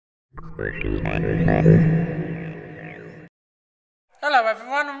Hello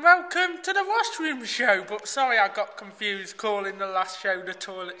everyone and welcome to the Washroom show, but sorry I got confused calling the last show the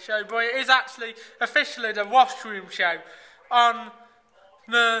toilet show, but it is actually officially the Washroom show on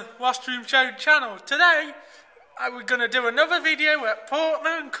the Washroom show channel. Today we're going to do another video at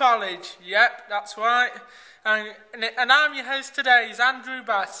Portland College, yep that's right, and I'm your host today, is Andrew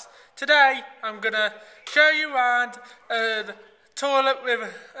Bass. Today I'm going to show you around the toilet with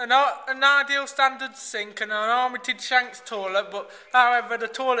an ideal standard sink and an Armitage shanks toilet, but however the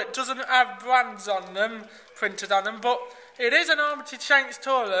toilet doesn't have brands on them, printed on them, but it is an Armitage shanks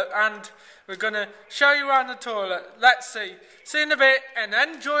toilet and we're going to show you around the toilet. Let's see you in a bit and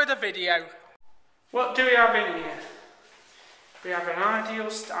enjoy the video. What do we have in here? We have an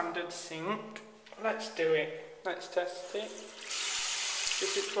ideal standard sink. Let's do it. Let's test it.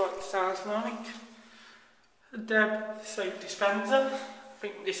 This is what it sounds like. A Deb soap dispenser. I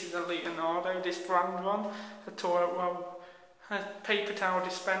think this is a Leonardo, this brand one. A toilet roll, a paper towel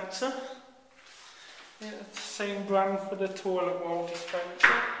dispenser. Yeah, it's the same brand for the toilet roll dispenser.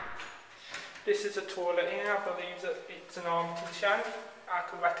 This is a toilet here, I believe that it's an Armitage shank. I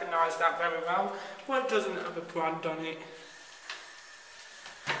can recognise that very well. Well, it doesn't have a brand on it.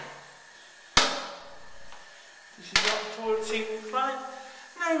 This is what the toilet seat looks like.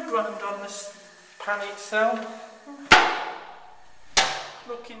 No brand on this pan itself.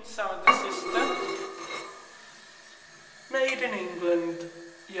 Look inside the system. Made in England,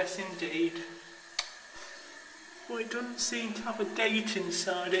 yes indeed. Well, it doesn't seem to have a date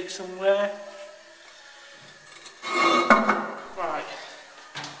inside it somewhere. Right,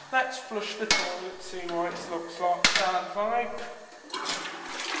 let's flush the toilet, see what it looks like, sounds like.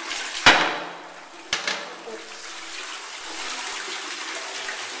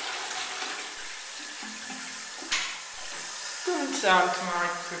 Doesn't sound to my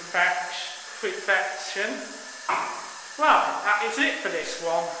perfection. Right, that is it for this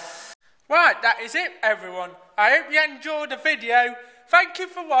one. Right, that is it everyone. I hope you enjoyed the video. Thank you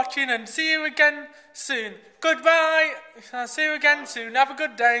for watching and see you again soon. Goodbye. I'll see you again soon. Have a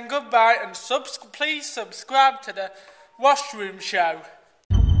good day and goodbye. And please subscribe to the Washroom show.